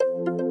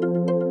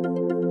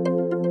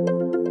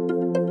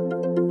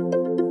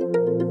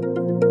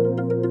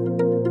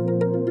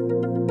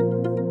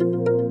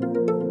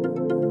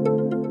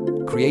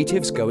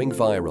Creatives Going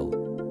Viral,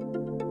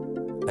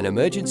 an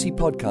emergency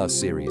podcast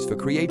series for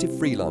creative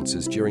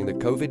freelancers during the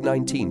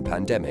COVID-19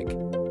 pandemic.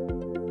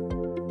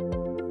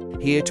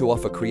 Here to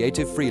offer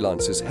creative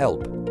freelancers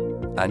help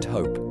and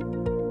hope.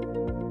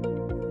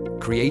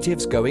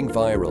 Creatives Going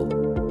Viral.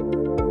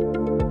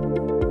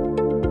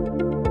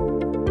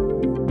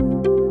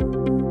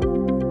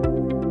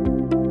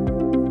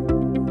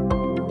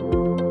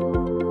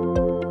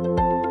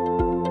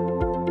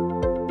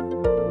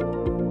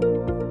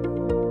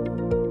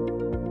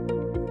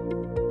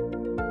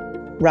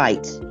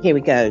 Right, here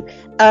we go.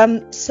 I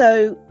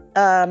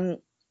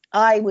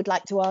would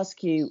like to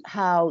ask you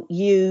how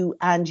you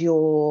and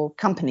your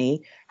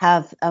company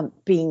have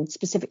been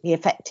specifically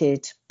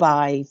affected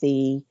by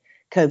the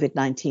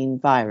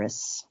COVID-19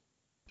 virus.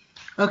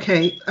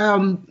 Okay,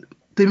 the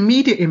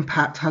immediate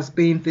impact has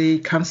been the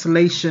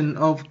cancellation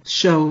of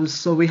shows.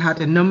 So we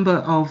had a number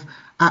of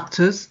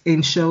actors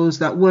in shows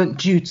that weren't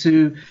due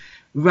to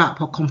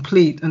wrap or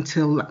complete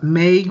until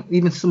May,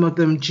 even some of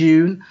them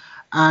June.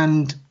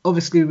 And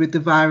obviously with the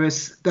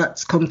virus,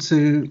 that's come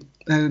to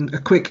a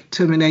quick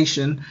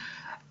termination.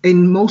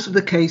 In most of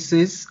the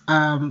cases,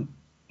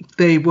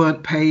 they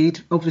weren't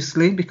paid,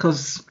 obviously,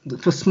 because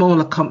for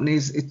smaller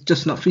companies, it's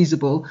just not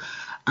feasible.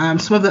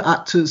 Some of the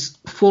actors,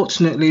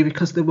 fortunately,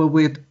 because they were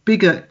with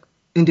bigger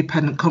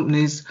independent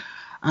companies,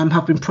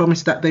 have been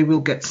promised that they will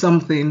get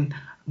something,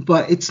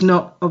 but it's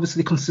not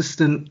obviously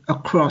consistent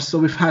across. So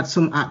we've had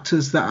some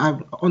actors that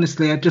are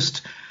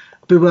just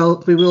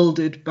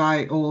bewildered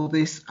by all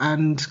this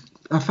and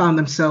found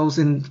themselves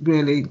in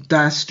really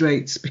dire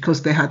straits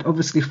because they had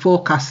obviously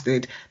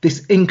forecasted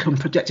this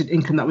projected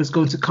income that was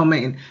going to come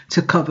in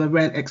to cover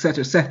rent,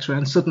 etc.,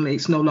 and suddenly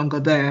it's no longer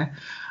there.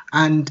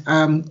 And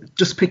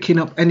just picking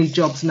up any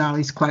jobs now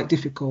is quite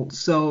difficult.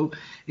 So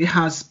it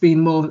has been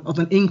more of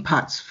an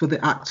impact for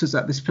the actors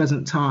at this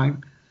present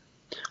time.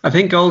 I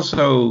think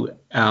also,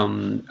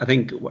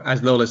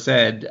 as Lola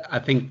said, I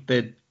think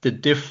that the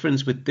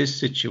difference with this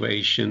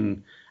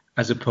situation,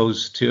 as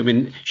opposed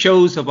to,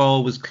 shows have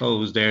always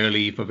closed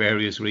early for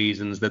various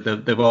reasons,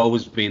 that they've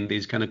always been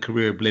these kind of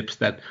career blips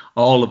that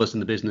all of us in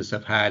the business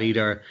have had,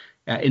 either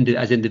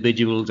as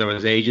individuals or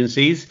as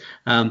agencies.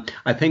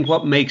 I think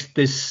what makes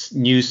this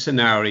new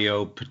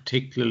scenario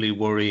particularly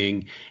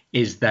worrying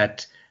is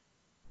that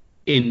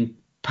in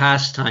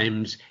past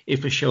times,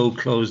 if a show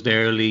closed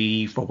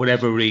early for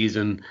whatever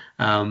reason,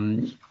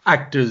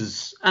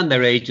 actors and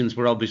their agents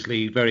were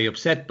obviously very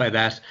upset by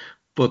that.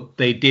 But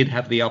they did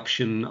have the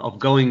option of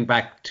going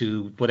back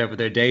to whatever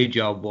their day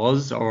job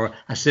was or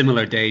a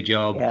similar day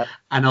job. Yep.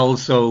 And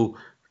also,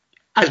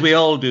 as we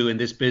all do in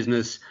this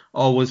business,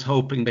 always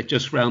hoping that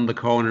just round the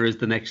corner is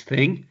the next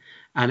thing.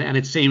 And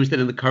it seems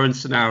that in the current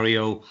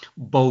scenario,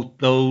 both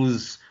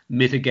those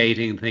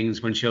mitigating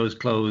things when shows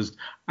closed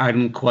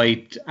aren't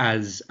quite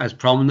as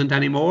prominent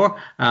anymore.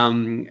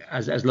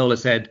 As Lola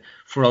said,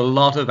 for a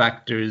lot of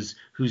actors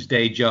whose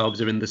day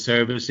jobs are in the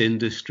service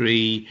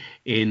industry,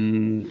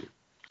 in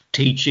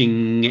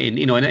teaching,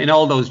 in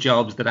all those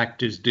jobs that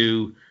actors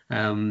do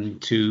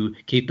to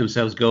keep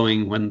themselves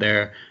going when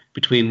they're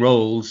between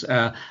roles,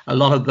 a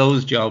lot of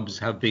those jobs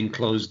have been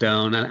closed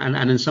down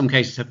and in some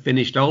cases have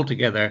finished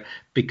altogether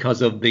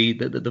because of the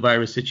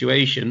virus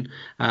situation.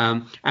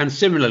 And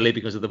similarly,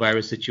 because of the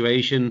virus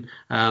situation,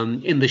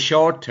 in the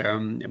short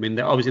term,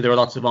 obviously there are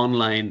lots of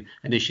online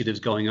initiatives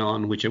going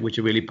on which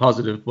are really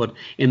positive, but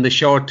in the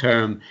short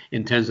term,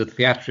 in terms of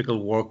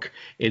theatrical work,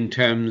 in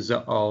terms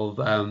of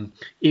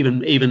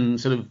even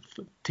sort of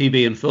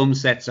TV and film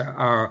sets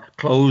are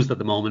closed at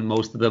the moment,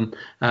 most of them.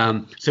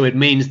 So it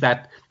means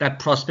that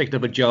prospect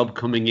of a job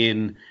coming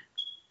in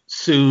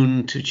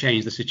soon to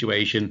change the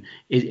situation,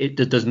 it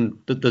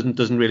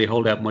doesn't really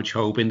hold out much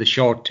hope in the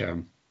short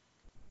term.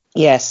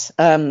 Yes,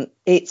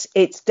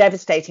 it's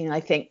devastating. I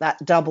think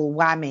that double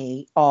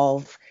whammy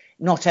of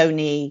not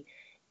only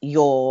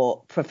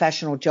your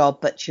professional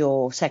job but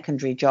your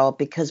secondary job,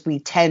 because we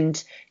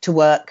tend to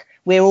work.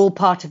 We're all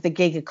part of the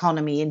gig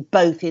economy in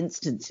both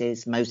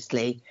instances,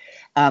 mostly.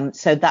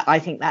 So that I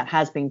think that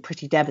has been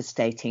pretty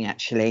devastating,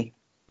 actually.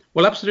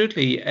 Well,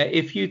 absolutely.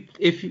 If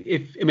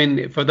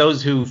for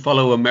those who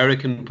follow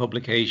American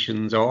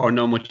publications or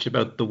know much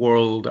about the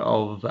world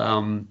of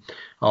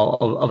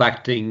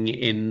acting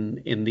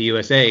in the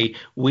USA,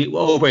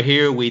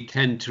 we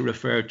tend to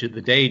refer to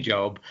the day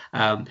job.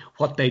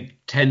 What they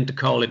tend to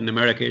call it in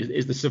America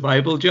is the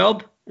survival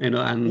job. And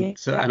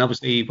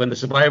obviously when the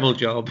survival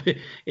job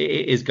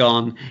is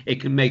gone, it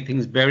can make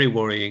things very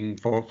worrying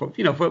for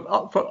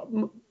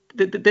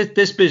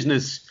this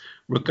business,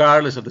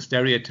 regardless of the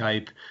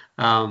stereotype.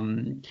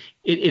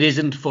 It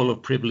isn't full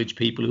of privileged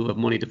people who have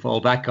money to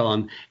fall back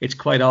on. It's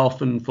quite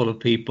often full of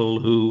people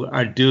who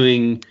are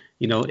doing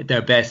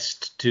their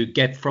best to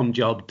get from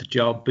job to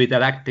job, be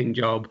that acting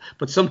job,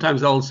 but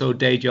sometimes also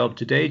day job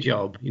to day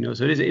job.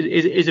 So it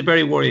is a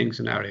very worrying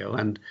scenario,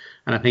 and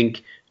I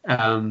think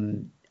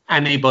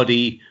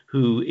anybody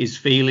who is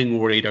feeling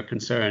worried or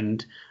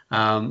concerned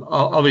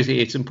Obviously,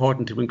 it's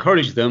important to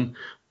encourage them,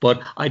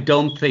 but I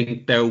don't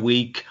think they're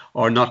weak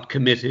or not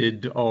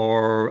committed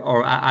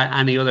or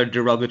any other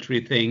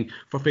derogatory thing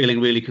for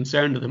feeling really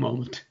concerned at the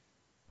moment.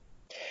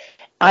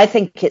 I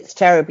think it's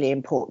terribly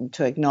important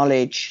to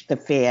acknowledge the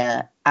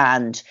fear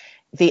and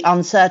the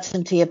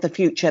uncertainty of the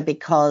future,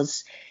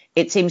 because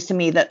it seems to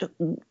me that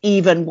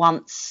even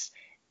once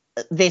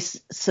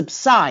this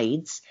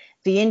subsides,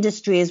 the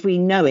industry as we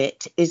know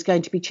it is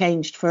going to be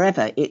changed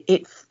forever.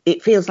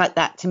 It feels like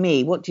that to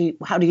me.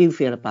 How do you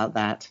feel about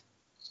that?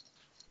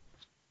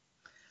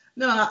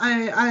 No,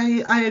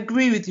 I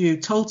agree with you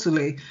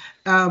totally.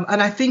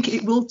 And I think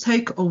it will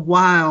take a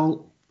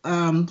while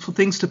for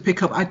things to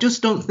pick up. I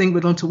just don't think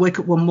we're going to wake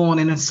up one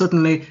morning and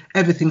suddenly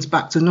everything's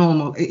back to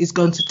normal. It is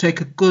going to take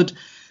a good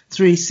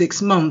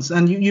 3-6 months.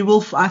 And you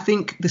will, I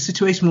think the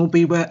situation will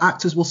be where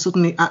actors will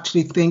suddenly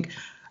actually think,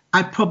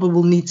 I probably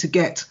will need to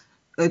get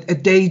a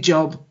day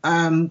job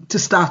to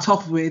start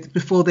off with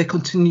before they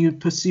continue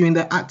pursuing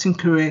their acting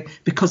career,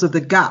 because of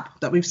the gap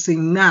that we've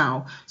seen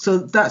now. So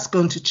that's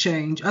going to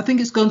change. I think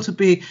it's going to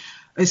be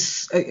a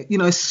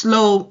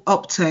slow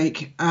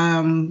uptake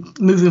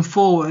moving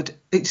forward.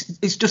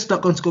 It's just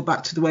not going to go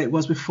back to the way it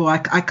was before.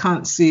 I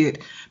can't see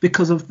it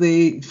because of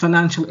the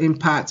financial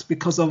impact,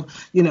 because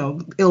of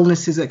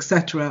illnesses,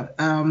 etc.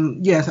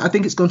 Yes, I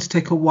think it's going to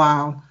take a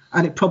while,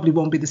 and it probably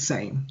won't be the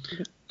same.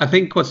 I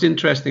think what's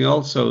interesting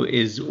also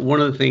is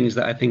one of the things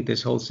that I think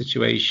this whole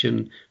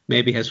situation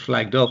maybe has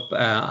flagged up.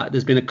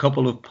 There's been a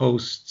couple of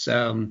posts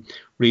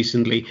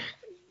recently.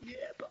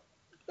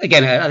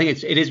 Again, I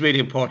think it is really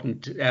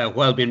important,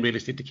 while being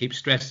realistic, to keep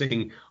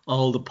stressing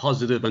all the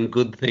positive and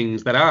good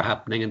things that are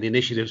happening and the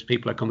initiatives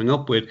people are coming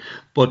up with.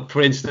 But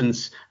for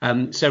instance,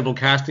 several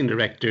casting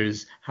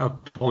directors have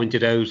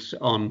pointed out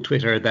on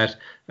Twitter that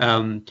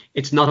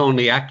it's not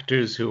only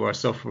actors who are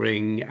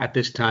suffering at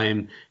this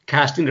time.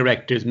 Casting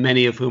directors,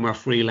 many of whom are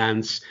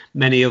freelance,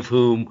 many of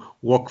whom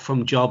work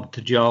from job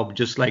to job,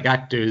 just like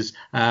actors,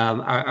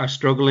 are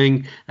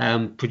struggling.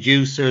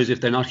 Producers,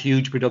 if they're not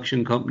huge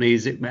production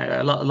companies,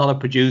 a lot of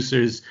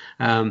producers,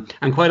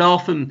 and quite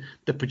often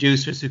the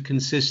producers who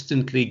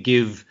consistently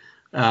give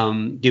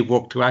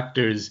work to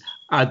actors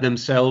are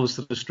themselves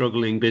sort of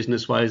struggling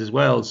business-wise as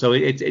well. So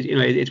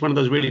it's one of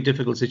those really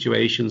difficult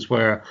situations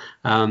where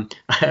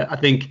I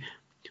think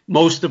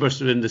most of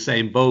us are in the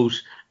same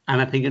boat. And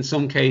I think in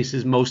some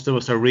cases, most of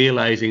us are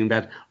realizing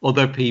that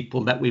other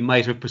people that we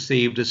might have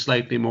perceived as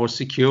slightly more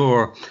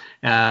secure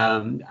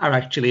are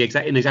actually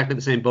in exactly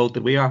the same boat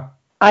that we are.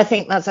 I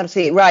think that's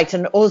absolutely right.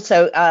 And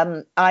also,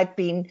 I've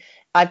been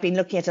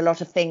looking at a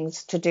lot of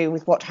things to do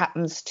with what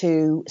happens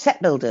to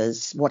set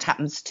builders, what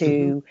happens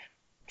to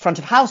front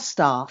of house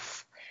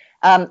staff.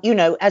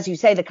 As you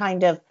say, the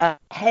kind of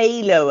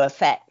halo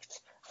effect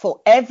for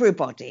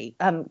everybody,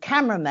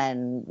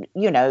 cameramen,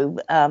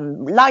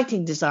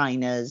 lighting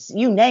designers,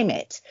 you name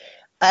it.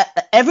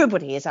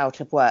 Everybody is out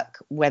of work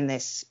when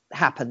this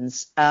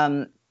happens.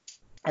 And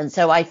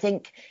so I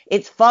think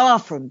it's far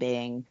from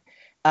being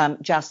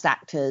just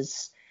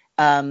actors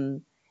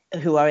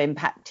who are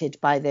impacted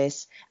by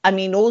this. I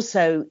mean,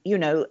 also,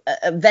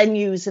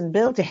 venues and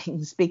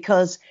buildings,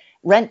 because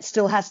rent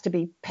still has to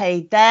be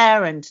paid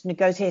there and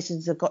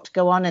negotiations have got to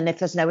go on. And if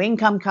there's no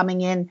income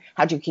coming in,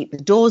 how do you keep the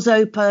doors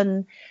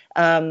open?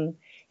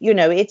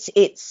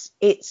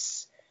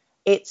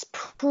 It's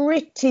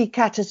pretty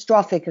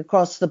catastrophic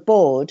across the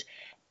board.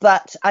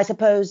 But I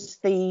suppose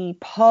the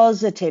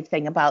positive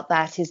thing about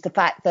that is the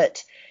fact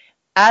that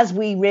as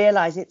we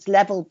realize it's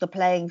leveled the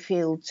playing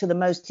field to the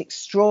most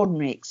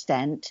extraordinary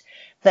extent,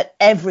 that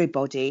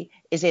everybody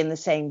is in the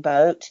same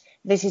boat.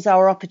 This is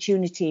our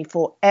opportunity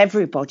for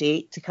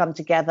everybody to come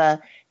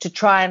together to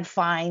try and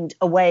find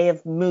a way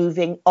of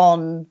moving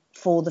on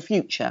for the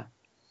future.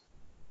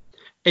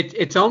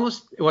 It's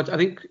almost what I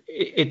think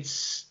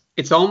it's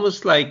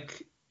almost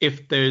like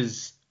if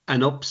there's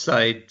an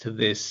upside to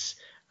this.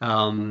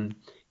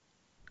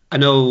 I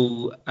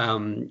know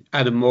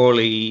Adam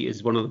Morley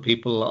is one of the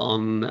people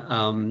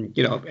on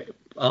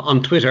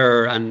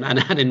Twitter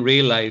and in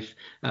real life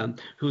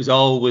who's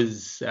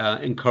always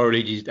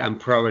encouraged and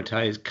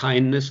prioritized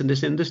kindness in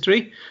this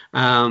industry.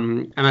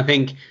 And I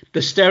think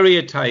the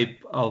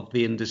stereotype of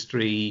the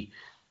industry,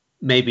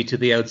 maybe to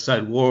the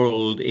outside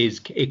world,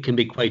 is it can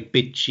be quite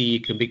bitchy,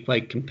 it can be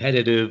quite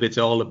competitive, it's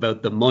all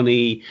about the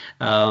money.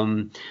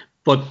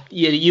 But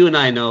you and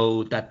I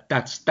know that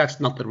that's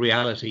not the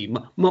reality.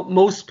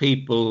 Most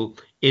people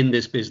in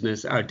this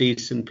business are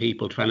decent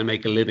people trying to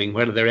make a living,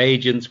 whether they're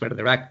agents, whether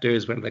they're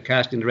actors, whether they're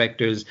casting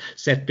directors,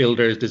 set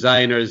builders,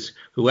 designers,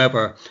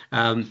 whoever.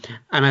 And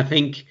I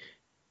think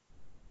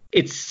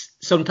it's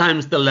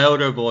sometimes the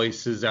louder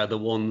voices are the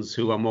ones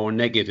who are more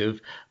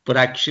negative, but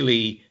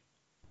actually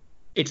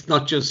it's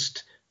not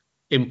just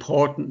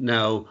important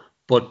now,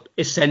 but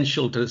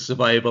essential to the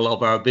survival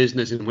of our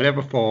business in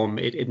whatever form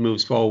it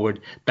moves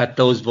forward, that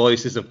those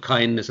voices of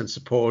kindness and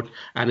support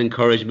and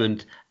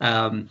encouragement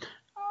are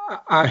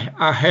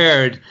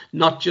heard,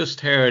 not just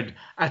heard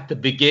at the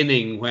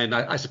beginning when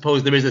I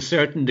suppose there is a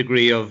certain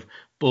degree of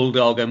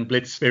bulldog and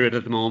blitz spirit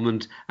at the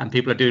moment, and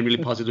people are doing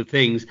really positive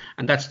things,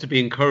 and that's to be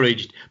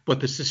encouraged. But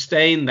to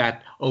sustain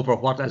that over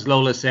what, as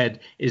Lola said,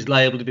 is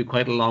liable to be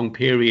quite a long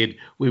period,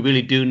 we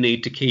really do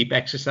need to keep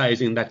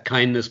exercising that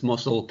kindness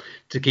muscle,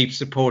 to keep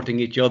supporting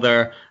each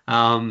other,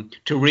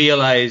 to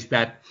realize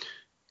that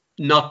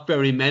not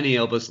very many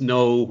of us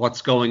know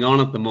what's going on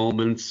at the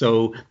moment,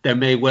 so there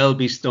may well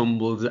be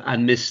stumbles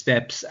and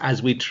missteps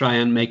as we try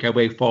and make our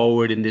way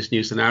forward in this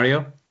new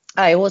scenario.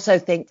 I also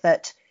think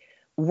that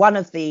one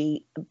of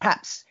the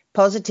perhaps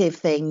positive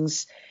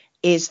things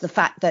is the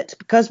fact that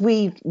because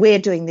we're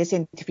doing this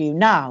interview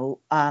now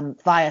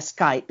via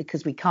Skype,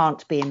 because we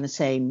can't be in the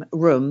same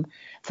room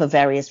for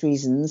various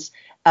reasons,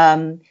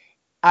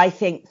 I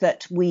think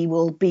that we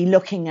will be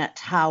looking at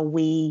how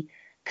we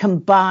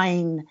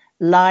combine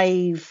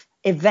live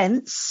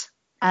events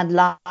and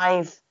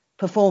live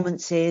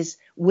performances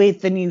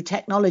with the new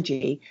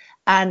technology.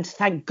 And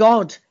thank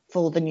God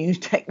for the new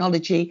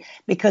technology,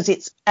 because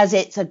it's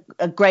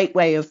a great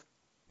way of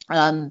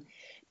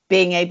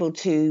being able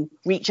to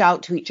reach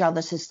out to each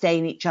other,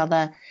 sustain each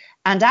other,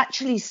 and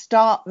actually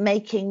start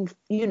making,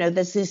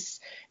 there's this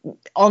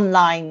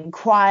online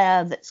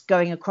choir that's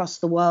going across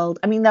the world.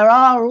 I mean, there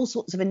are all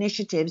sorts of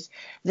initiatives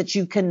that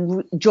you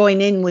can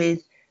join in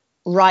with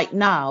right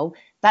now.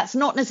 That's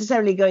not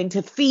necessarily going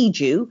to feed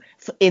you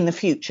in the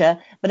future,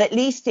 but at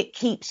least it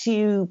keeps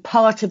you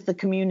part of the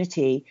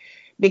community,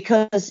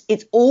 because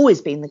it's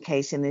always been the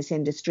case in this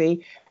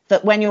industry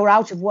that when you're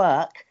out of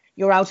work,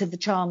 you're out of the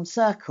charmed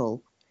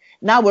circle.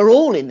 Now we're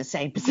all in the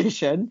same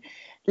position.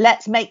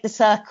 Let's make the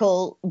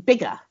circle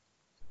bigger.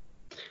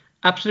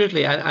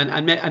 Absolutely.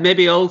 And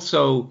maybe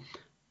also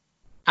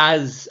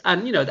this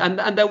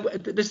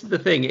is the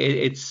thing,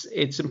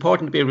 it's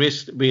important to be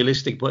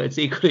realistic, but it's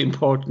equally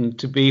important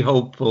to be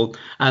hopeful.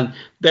 And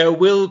there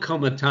will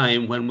come a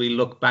time when we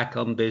look back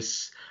on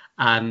this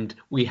and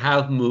we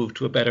have moved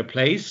to a better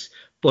place.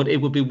 But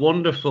it would be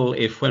wonderful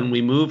if when we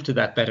move to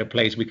that better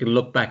place, we can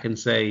look back and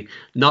say,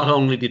 not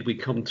only did we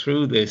come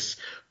through this,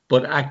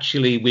 but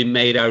actually we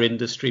made our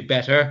industry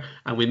better,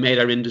 and we made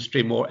our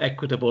industry more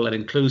equitable and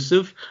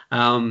inclusive.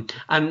 And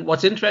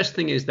what's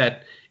interesting is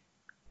that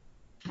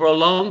for a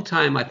long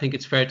time, I think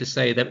it's fair to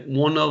say that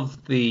one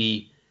of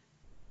the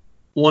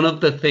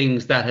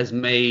things that has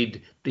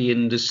made the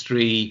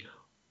industry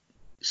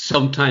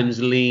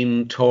sometimes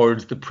lean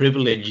towards the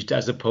privileged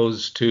as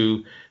opposed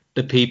to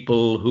the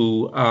people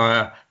who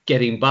are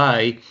getting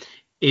by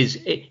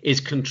is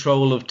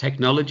control of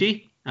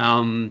technology.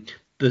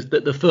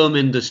 The film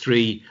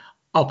industry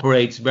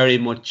operates very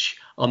much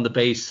on the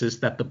basis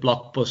that the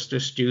blockbuster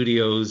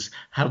studios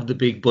have the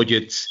big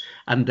budgets,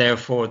 and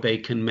therefore they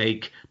can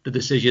make the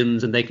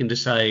decisions and they can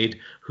decide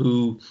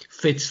who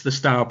fits the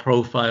star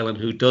profile and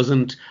who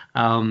doesn't.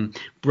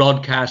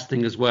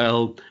 Broadcasting as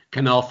well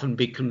can often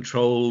be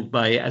controlled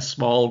by a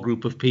small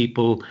group of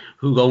people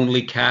who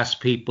only cast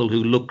people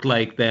who look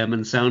like them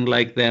and sound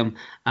like them.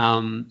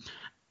 And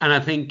I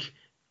think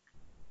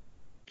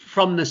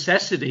from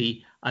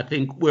necessity, I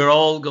think we're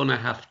all going to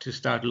have to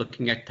start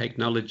looking at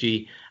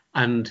technology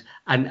and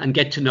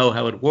get to know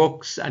how it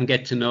works, and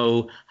get to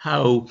know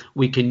how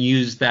we can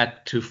use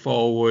that to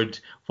forward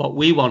what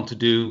we want to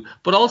do,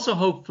 but also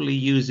hopefully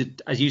use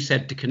it, as you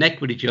said, to connect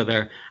with each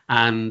other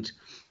and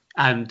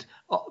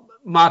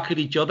market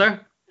each other.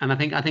 And I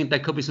think there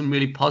could be some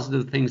really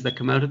positive things that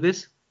come out of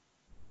this.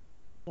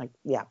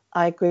 Yeah,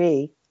 I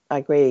agree.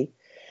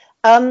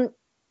 Do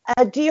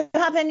you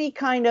have any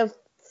kind of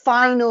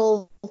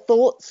final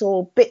thoughts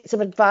or bits of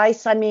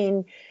advice? I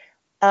mean,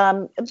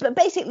 but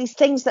basically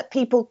things that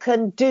people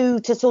can do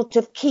to sort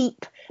of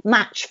keep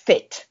match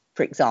fit,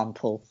 for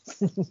example.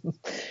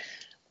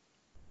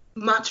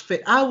 Match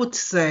fit, I would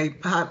say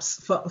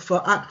perhaps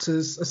for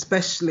actors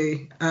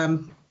especially,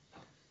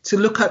 to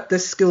look at the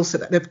skill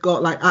set that they've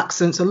got, like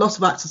accents. A lot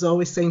of actors are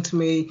always saying to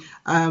me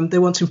they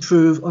want to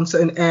improve on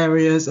certain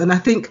areas, and I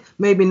think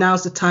maybe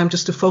now's the time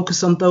just to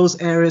focus on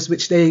those areas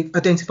which they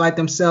identified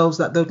themselves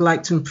that they'd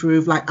like to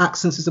improve. Like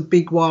accents is a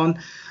big one.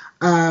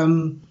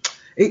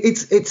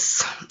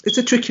 It's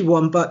a tricky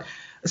one, but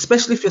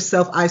especially if you're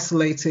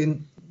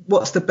self-isolating,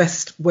 what's the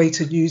best way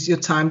to use your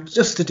time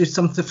just to do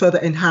something to further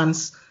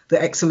enhance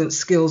the excellent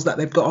skills that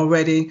they've got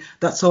already?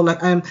 That's all.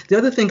 The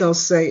other thing I'll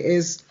say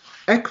is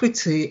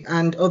Equity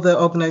and other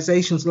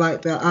organizations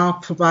like that are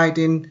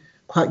providing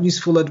quite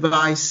useful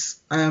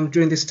advice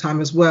during this time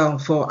as well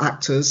for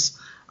actors.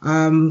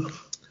 And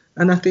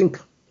I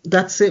think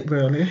that's it,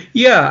 really.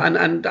 Yeah,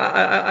 and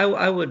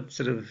I would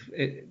sort of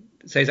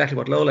say exactly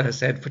what Lola has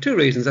said for two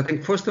reasons. I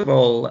think, first of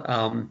all,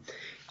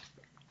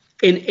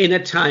 in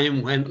a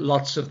time when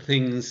lots of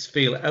things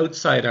feel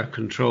outside our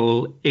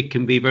control, it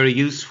can be very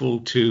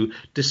useful to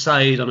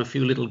decide on a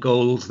few little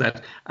goals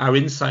that are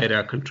inside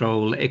our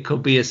control. It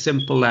could be as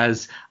simple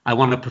as, I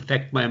want to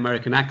perfect my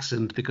American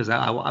accent because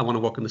I want to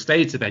work in the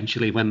States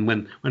eventually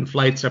when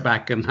flights are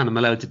back and I'm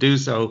allowed to do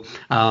so.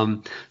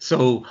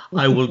 So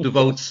I will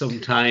devote some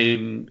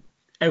time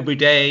every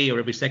day or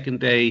every second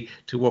day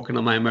to working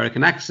on my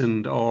American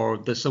accent, or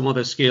there's some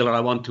other skill, or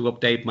I want to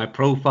update my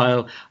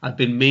profile. I've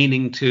been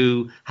meaning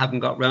to,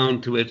 haven't got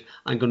round to it.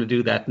 I'm going to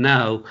do that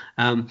now.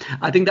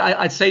 I think that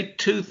I'd say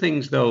two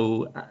things,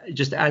 though,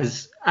 just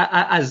as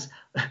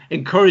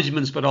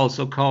encouragements, but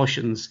also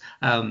cautions.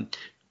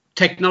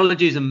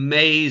 Technology is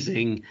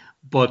amazing,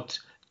 but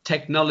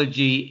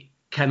technology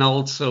can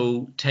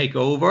also take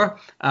over.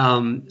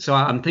 So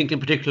I'm thinking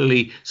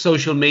particularly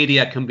social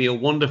media can be a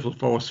wonderful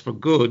force for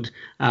good,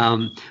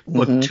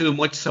 but too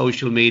much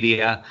social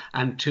media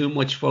and too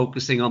much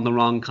focusing on the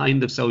wrong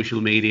kind of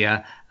social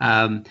media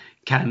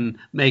can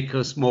make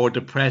us more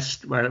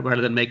depressed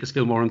rather than make us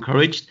feel more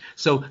encouraged.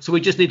 So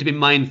we just need to be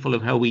mindful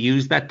of how we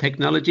use that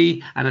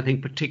technology. And I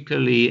think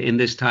particularly in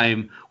this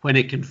time when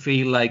it can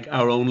feel like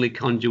our only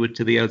conduit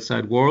to the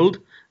outside world.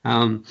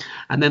 And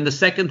then the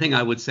second thing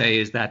I would say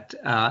is that,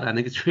 I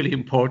think it's really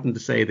important to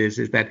say this,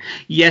 is that,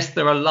 yes,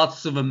 there are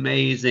lots of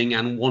amazing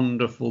and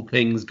wonderful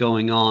things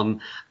going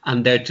on,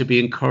 and they're to be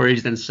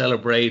encouraged and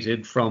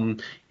celebrated, from,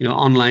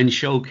 online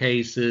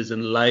showcases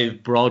and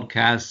live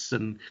broadcasts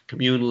and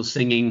communal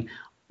singing,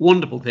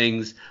 wonderful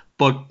things.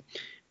 But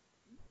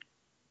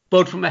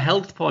both from a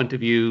health point of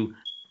view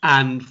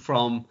and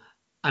from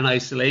an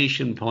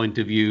isolation point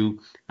of view,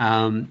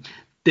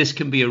 this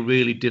can be a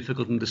really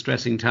difficult and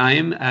distressing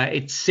time.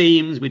 It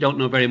seems, we don't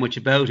know very much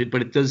about it,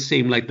 but it does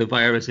seem like the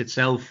virus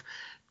itself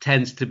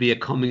tends to be a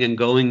coming and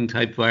going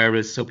type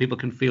virus. So people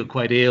can feel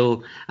quite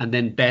ill and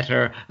then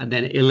better and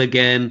then ill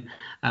again.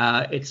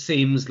 It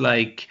seems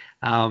like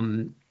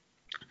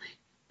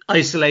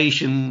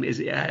isolation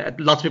is,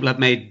 lots of people have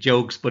made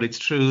jokes, but it's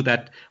true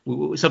that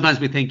sometimes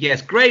we think,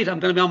 yes, great, I'm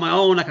going to be on my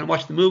own. I can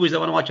watch the movies I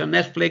want to watch on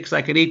Netflix.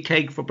 I can eat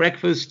cake for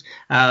breakfast.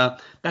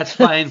 That's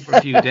fine for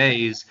a few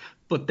days.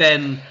 But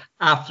then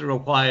after a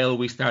while,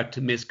 we start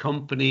to miss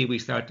company. We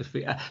start to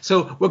feel.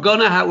 So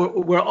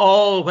we're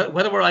all,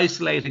 whether we're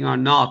isolating or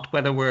not,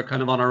 whether we're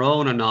kind of on our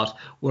own or not,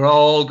 we're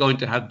all going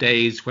to have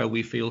days where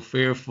we feel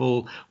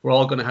fearful. We're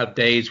all going to have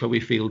days where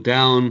we feel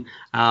down.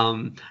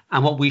 And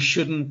what we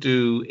shouldn't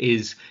do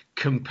is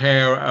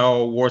compare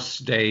our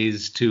worst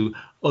days to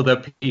other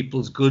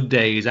people's good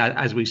days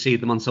as we see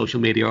them on social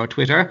media or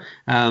Twitter.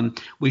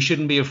 We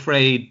shouldn't be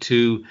afraid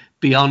to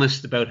be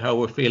honest about how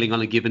we're feeling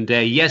on a given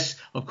day. Yes,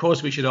 of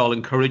course, we should all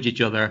encourage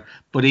each other,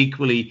 but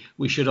equally,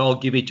 we should all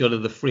give each other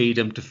the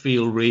freedom to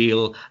feel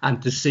real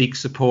and to seek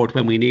support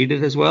when we need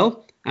it as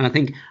well.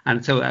 And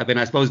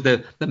I suppose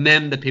the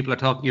meme that people are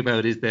talking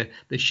about is the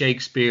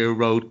Shakespeare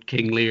wrote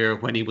King Lear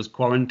when he was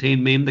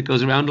quarantined meme that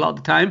goes around a lot of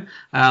the time.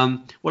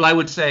 Well, I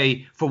would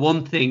say, for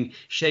one thing,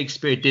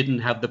 Shakespeare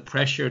didn't have the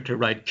pressure to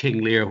write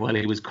King Lear while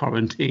he was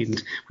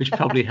quarantined, which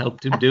probably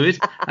helped him do it.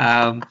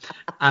 And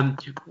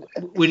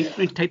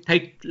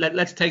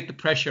let's take the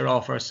pressure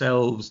off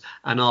ourselves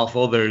and off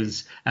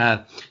others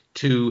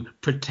to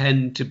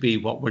pretend to be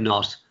what we're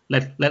not.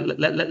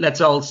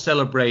 Let's all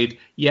celebrate,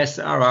 yes,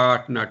 our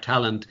art and our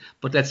talent,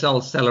 but let's all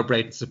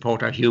celebrate and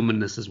support our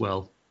humanness as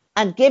well.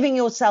 And giving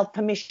yourself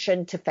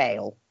permission to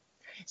fail.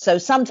 So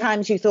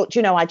sometimes you thought,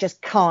 I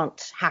just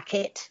can't hack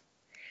it.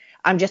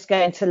 I'm just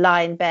going to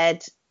lie in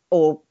bed,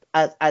 or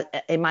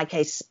in my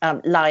case,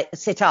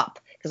 sit up,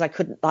 because I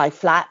couldn't lie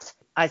flat.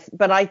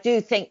 But I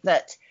do think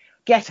that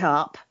get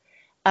up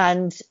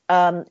and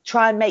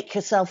try and make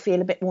yourself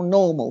feel a bit more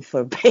normal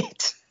for a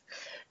bit,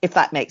 if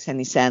that makes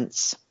any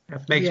sense.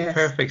 That makes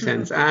perfect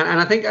sense, and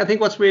I think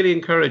what's really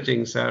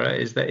encouraging, Sarah,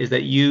 is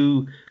that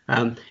you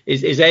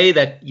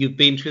that you've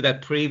been through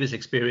that previous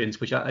experience,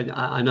 which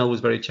I know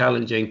was very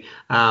challenging,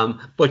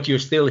 but you're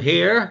still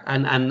here,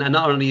 and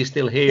not only are you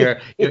still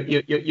here,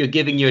 you're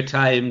giving your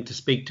time to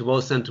speak to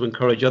us and to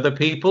encourage other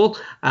people,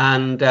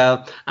 and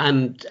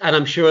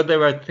I'm sure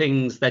there are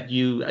things that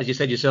you, as you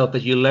said yourself,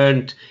 that you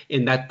learned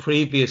in that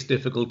previous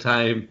difficult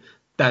time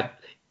that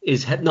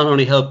is not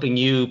only helping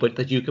you, but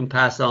that you can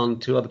pass on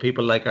to other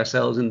people like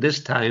ourselves in this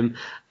time.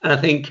 And I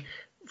think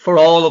for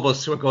all of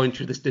us who are going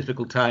through this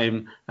difficult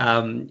time,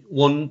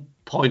 one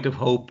point of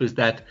hope is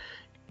that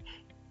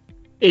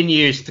in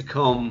years to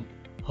come,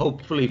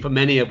 hopefully for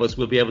many of us,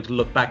 we'll be able to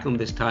look back on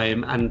this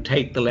time and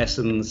take the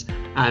lessons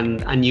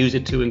and use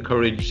it to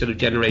encourage sort of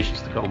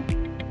generations to come.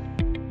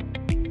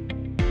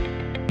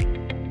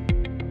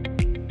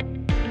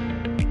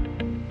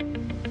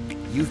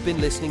 You've been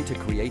listening to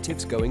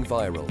Creatives Going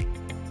Viral,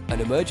 an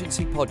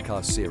emergency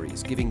podcast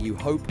series giving you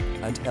hope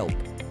and help.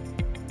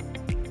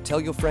 Tell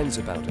your friends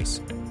about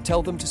us.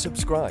 Tell them to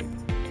subscribe.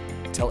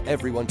 Tell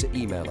everyone to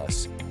email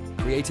us,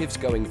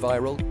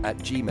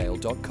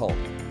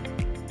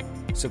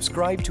 creativesgoingviral@gmail.com.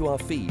 Subscribe to our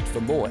feed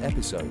for more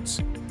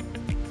episodes.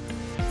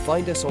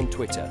 Find us on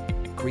Twitter,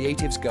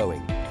 Creatives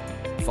Going.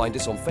 Find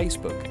us on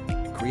Facebook,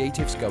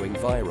 Creatives Going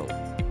Viral.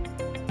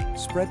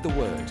 Spread the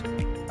word,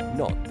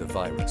 not the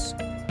virus.